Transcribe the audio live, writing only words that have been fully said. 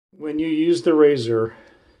When you use the razor,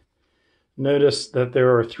 notice that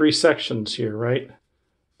there are three sections here, right?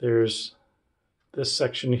 There's this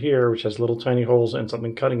section here, which has little tiny holes and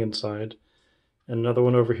something cutting inside, and another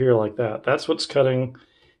one over here like that. That's what's cutting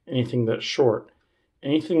anything that's short.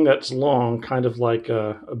 Anything that's long, kind of like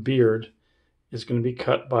a beard, is going to be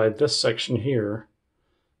cut by this section here.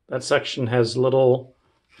 That section has little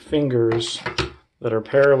fingers that are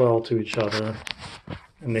parallel to each other,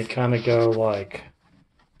 and they kind of go like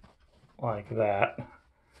that,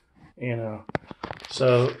 you know.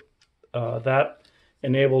 So that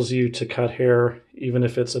enables you to cut hair even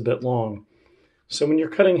if it's a bit long. So when you're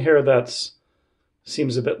cutting hair that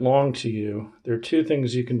seems a bit long to you, there are two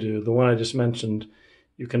things you can do. The one I just mentioned,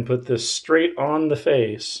 you can put this straight on the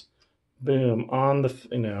face, boom, on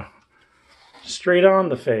the, straight on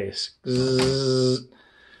the face,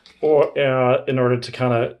 or in order to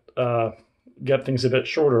kind of get things a bit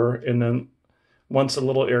shorter. And then once a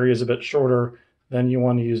little area is a bit shorter, then you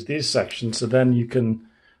want to use these sections. So then you can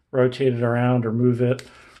rotate it around or move it,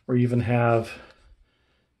 or even have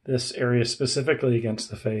this area specifically against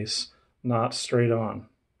the face, not straight on.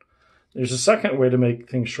 There's a second way to make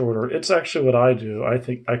things shorter. It's actually what I do. I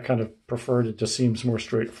think I kind of prefer it. It just seems more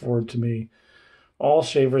straightforward to me. All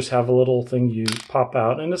shavers have a little thing you pop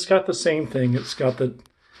out, and it's got the same thing. It's got the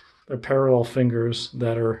parallel fingers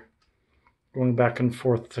that are going back and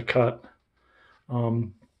forth to cut.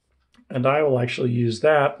 And I will actually use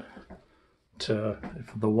that to,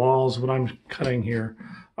 if the walls, what I'm cutting here,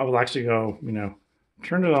 I will actually go,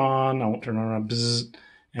 turn it on. I won't turn it on, bzzz,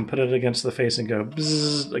 and put it against the face and go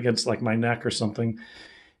bzzz, against like my neck or something,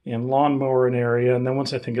 and lawnmower an area. And then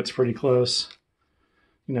once I think it's pretty close,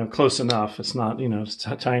 close enough, it's not, it's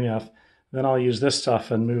tiny enough, then I'll use this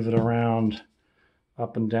stuff and move it around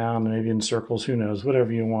up and down, maybe in circles, who knows,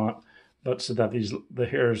 whatever you want. But so that the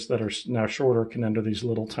hairs that are now shorter can enter these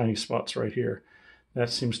little tiny spots right here.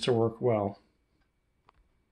 That seems to work well.